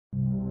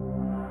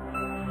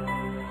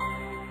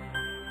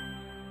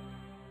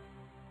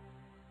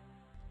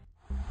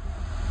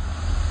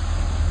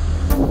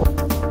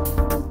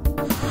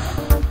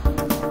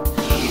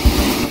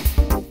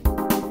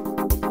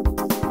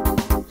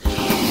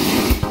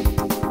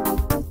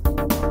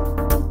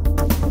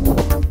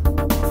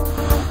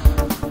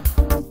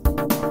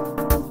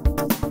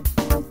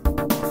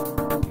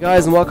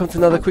Guys, and welcome to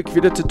another quick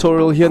video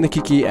tutorial here on the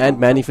Kiki and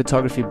Manny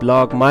Photography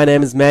blog. My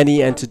name is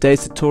Manny, and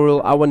today's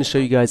tutorial I want to show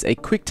you guys a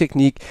quick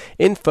technique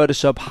in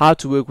Photoshop how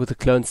to work with the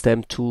clone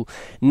stamp tool.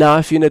 Now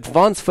if you're an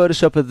advanced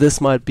Photoshopper, this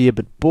might be a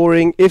bit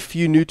boring. If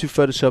you're new to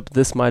Photoshop,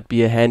 this might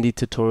be a handy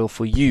tutorial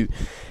for you.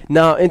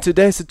 Now in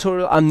today's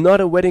tutorial, I'm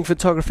not a wedding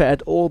photographer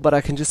at all, but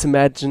I can just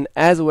imagine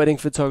as a wedding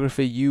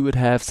photographer you would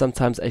have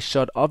sometimes a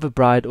shot of a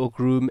bride or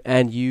groom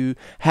and you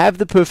have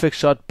the perfect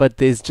shot, but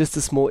there's just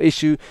a small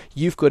issue.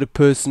 You've got a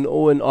person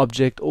or an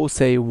object or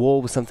say a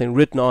wall with something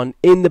written on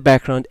in the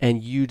background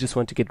and you just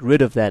want to get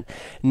rid of that.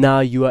 Now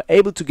you are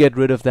able to get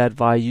rid of that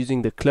via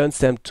using the clone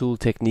stamp tool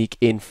technique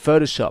in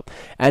Photoshop.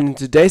 And in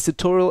today's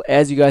tutorial,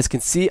 as you guys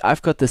can see,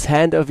 I've got this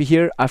hand over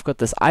here, I've got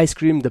this ice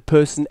cream, the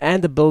person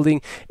and the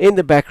building in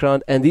the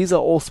background, and these are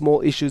all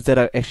small issues that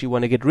I actually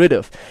want to get rid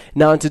of.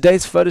 Now in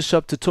today's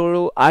Photoshop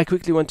tutorial, I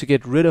quickly want to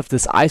get rid of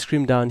this ice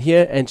cream down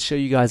here and show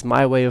you guys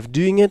my way of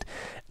doing it,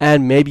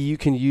 and maybe you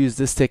can use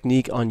this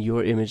technique on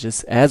your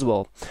images as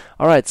well.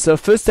 Alright, so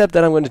first step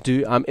that I'm going to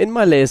do, I'm in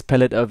my layers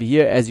palette over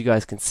here as you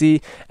guys can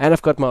see, and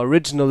I've got my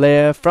original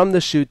layer from the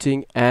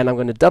shooting, and I'm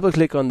going to double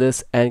click on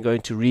this and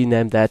going to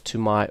rename that to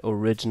my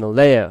original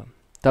layer.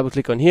 Double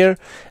click on here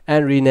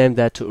and rename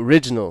that to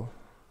original.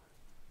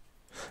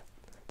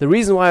 The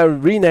reason why I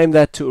rename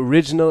that to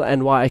original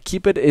and why I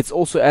keep it, it's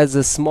also as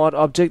a smart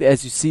object,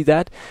 as you see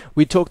that.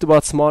 We talked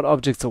about smart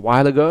objects a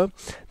while ago.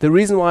 The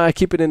reason why I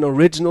keep it in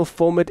original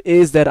format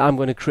is that I'm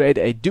going to create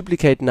a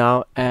duplicate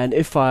now, and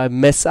if I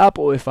mess up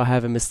or if I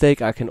have a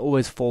mistake, I can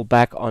always fall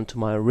back onto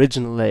my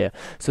original layer.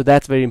 So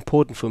that's very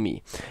important for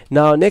me.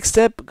 Now next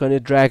step, going to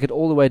drag it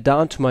all the way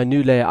down to my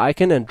new layer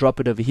icon and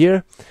drop it over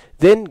here.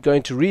 Then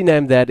going to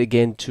rename that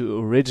again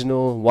to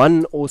original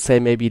 1, or say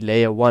maybe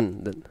layer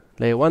 1.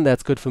 Layer 1,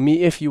 that's good for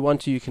me. If you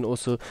want to, you can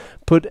also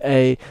put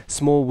a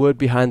small word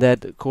behind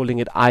that, calling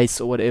it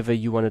ice or whatever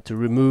you wanted to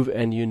remove,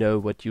 and you know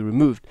what you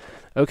removed.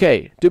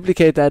 Okay,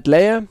 duplicate that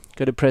layer,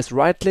 going to press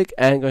right click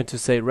and going to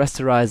say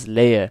rasterize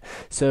layer,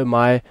 so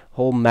my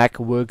whole Mac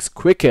works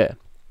quicker.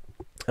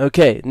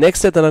 Okay, next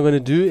step that I'm going to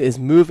do is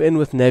move in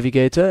with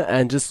Navigator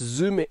and just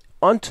zoom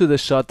onto the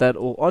shot that,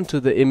 or onto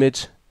the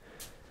image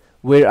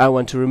where I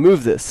want to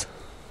remove this.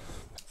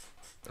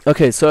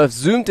 Okay, so I've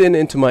zoomed in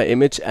into my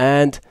image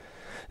and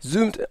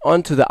zoomed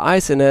onto the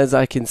ice, and as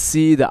I can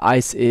see, the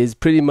ice is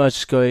pretty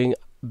much going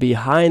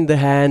behind the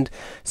hand,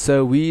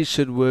 so we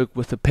should work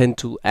with the pen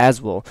tool as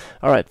well.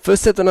 Alright,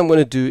 first step that I'm going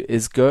to do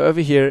is go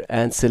over here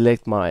and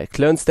select my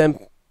clone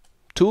stamp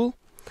tool,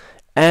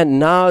 and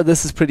now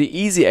this is pretty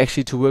easy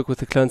actually to work with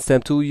the clone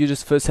stamp tool. You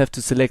just first have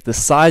to select the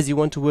size you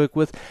want to work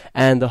with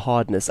and the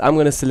hardness. I'm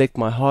going to select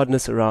my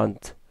hardness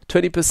around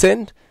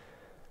 20%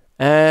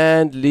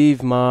 and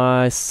leave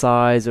my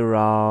size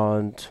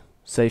around,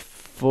 say,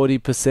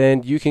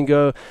 40%. You can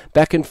go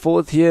back and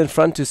forth here in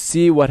front to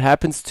see what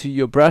happens to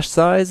your brush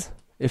size.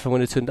 If I'm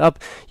going to turn it up,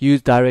 you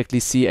directly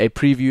see a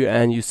preview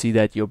and you see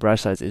that your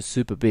brush size is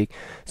super big.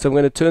 So I'm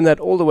going to turn that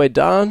all the way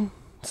down,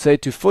 say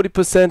to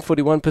 40%,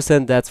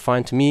 41%, that's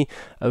fine to me.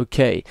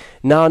 Okay,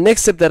 now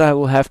next step that I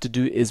will have to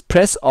do is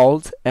press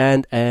Alt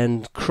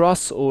and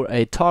cross or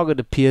a target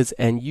appears,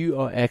 and you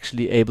are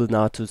actually able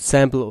now to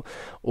sample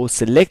or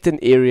select an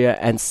area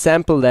and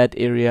sample that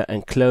area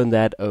and clone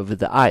that over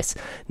the ice.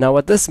 Now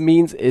what this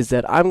means is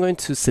that I'm going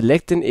to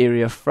select an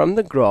area from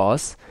the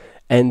grass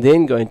and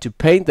then going to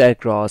paint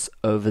that grass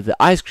over the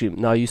ice cream.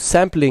 Now you're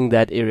sampling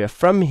that area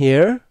from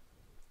here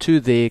to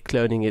there,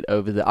 cloning it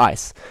over the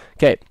ice.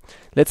 Okay,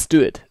 let's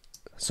do it.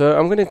 So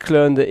I'm going to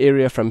clone the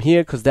area from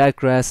here because that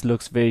grass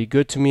looks very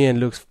good to me and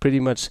looks pretty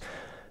much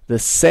the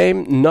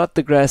same, not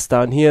the grass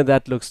down here,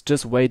 that looks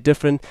just way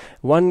different.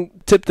 One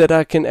tip that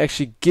I can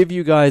actually give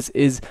you guys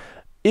is,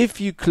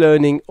 if you're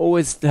cloning,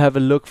 always have a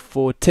look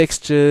for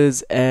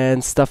textures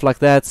and stuff like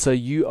that, so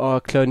you are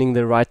cloning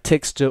the right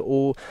texture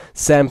or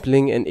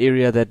sampling an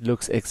area that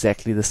looks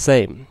exactly the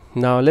same.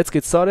 Now let's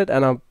get started,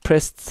 and I'll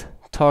press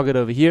target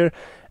over here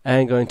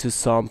and going to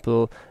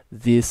sample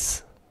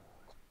this,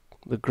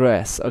 the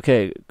grass.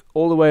 Okay,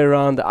 all the way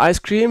around the ice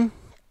cream,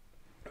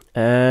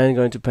 and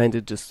going to paint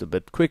it just a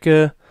bit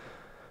quicker.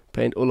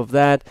 Paint all of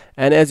that,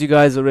 and as you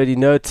guys already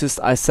noticed,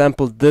 I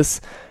sampled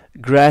this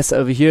grass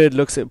over here. It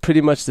looks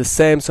pretty much the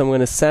same, so I'm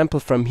going to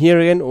sample from here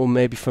again, or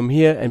maybe from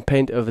here, and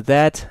paint over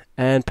that,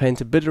 and paint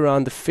a bit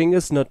around the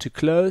fingers, not too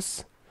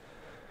close.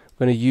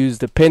 I'm going to use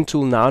the pen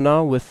tool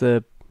now with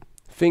the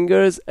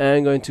fingers,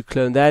 and going to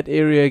clone that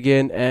area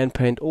again and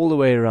paint all the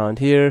way around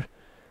here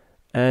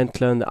and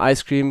clone the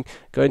ice cream.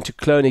 Going to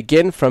clone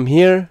again from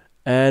here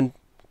and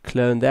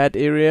clone that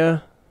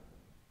area.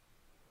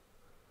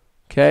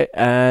 Okay,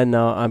 and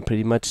now I'm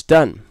pretty much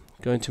done.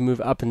 Going to move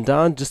up and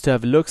down just to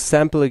have a look,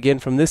 sample again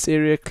from this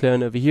area,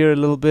 clone over here a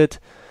little bit.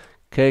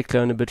 Okay,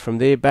 clone a bit from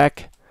there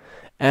back.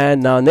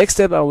 And now next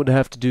step I would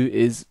have to do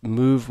is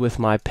move with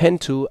my pen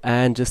tool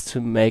and just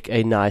to make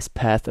a nice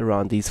path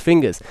around these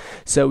fingers.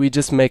 So we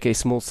just make a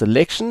small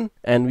selection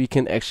and we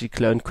can actually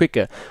clone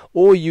quicker.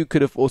 Or you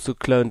could have also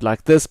cloned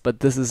like this, but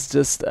this is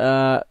just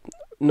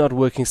not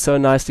working so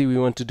nicely. We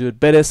want to do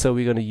it better, so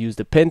we're going to use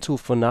the pen tool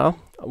for now.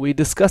 We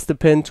discussed the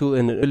pen tool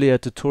in an earlier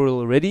tutorial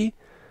already.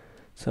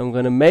 So I'm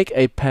going to make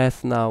a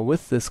path now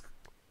with this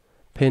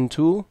pen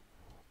tool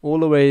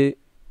all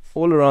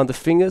around the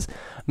fingers.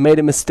 Made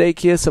a mistake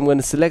here, so I'm going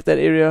to select that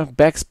area,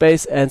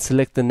 backspace, and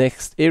select the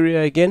next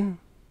area again.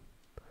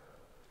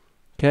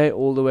 Okay,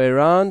 all the way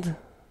around,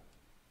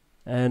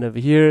 and over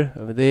here,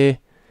 over there.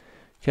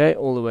 Okay,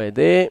 all the way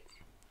there,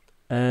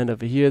 and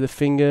over here the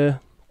finger,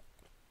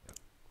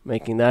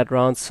 making that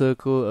round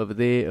circle over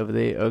there, over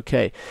there.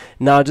 Okay,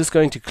 now just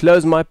going to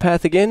close my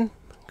path again,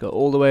 go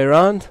all the way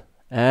around,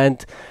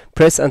 and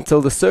press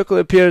until the circle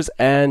appears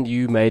and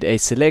you made a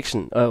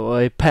selection,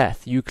 or a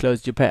path. You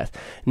closed your path.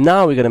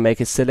 Now we're going to make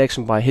a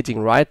selection by hitting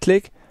right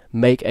click,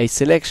 make a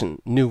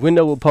selection. New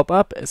window will pop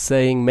up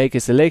saying make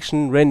a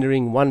selection,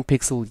 rendering 1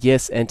 pixel,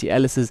 yes,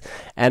 anti-aliases,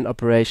 and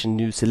operation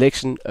new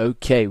selection.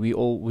 Okay, we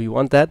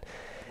want that.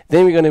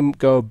 Then we're going to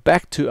go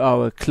back to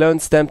our clone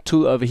stamp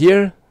tool over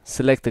here,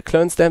 select the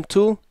clone stamp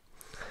tool,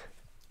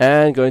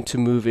 and going to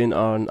move in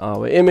on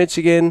our image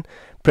again.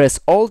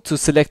 Press Alt to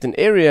select an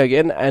area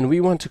again, and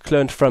we want to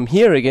clone from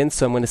here again,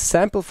 so I'm going to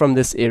sample from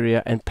this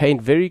area and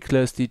paint very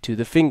closely to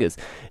the fingers.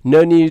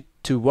 No need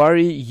to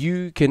worry,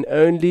 you can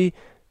only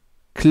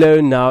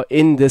clone now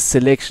in this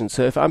selection.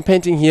 So if I'm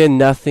painting here,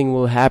 nothing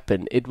will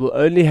happen. It will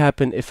only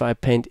happen if I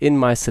paint in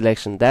my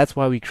selection. That's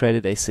why we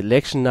created a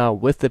selection now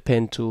with the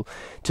pen tool,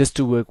 just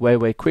to work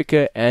way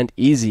quicker and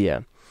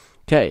easier.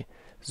 Okay,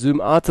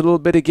 zoom out a little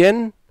bit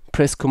again,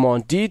 press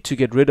Command D to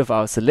get rid of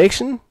our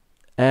selection,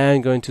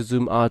 and going to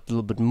zoom out a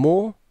little bit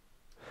more,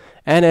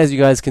 and as you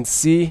guys can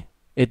see,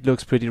 it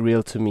looks pretty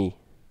real to me.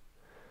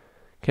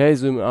 Okay,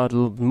 zoom out a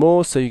little bit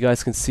more so you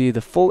guys can see the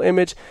full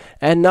image.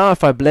 And now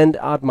if I blend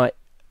out my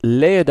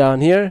layer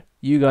down here,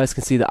 you guys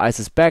can see the ice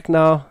is back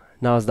now.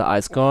 Now is the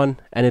ice gone,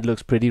 and it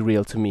looks pretty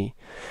real to me.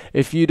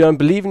 If you don't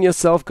believe in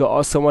yourself, go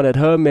ask someone at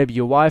home, maybe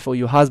your wife or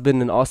your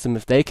husband, and ask them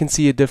if they can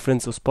see a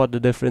difference or spot the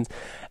difference.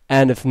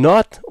 And if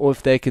not, or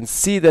if they can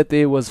see that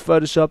there was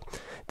Photoshop,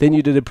 then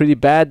you did a pretty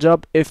bad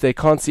job. If they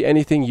can't see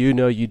anything, you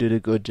know you did a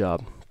good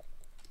job.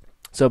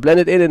 So blend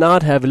it in and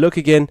out, have a look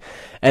again,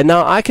 and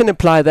now I can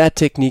apply that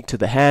technique to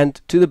the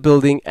hand, to the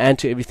building, and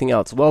to everything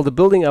else. Well, the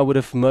building I would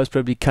have most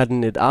probably cut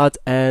it out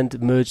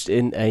and merged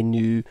in a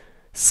new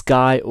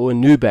sky or a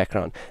new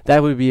background.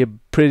 That would be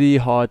pretty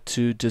hard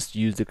to just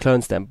use the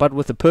clone stamp, but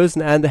with the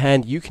person and the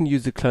hand you can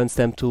use the clone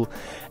stamp tool,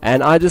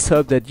 and I just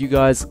hope that you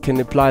guys can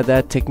apply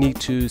that technique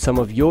to some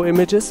of your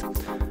images.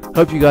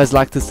 Hope you guys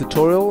liked this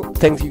tutorial.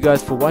 Thank you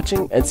guys for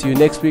watching, and see you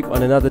next week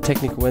on another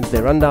Technical Wednesday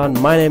rundown.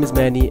 My name is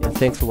Manny, and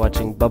thanks for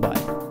watching. Bye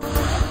bye.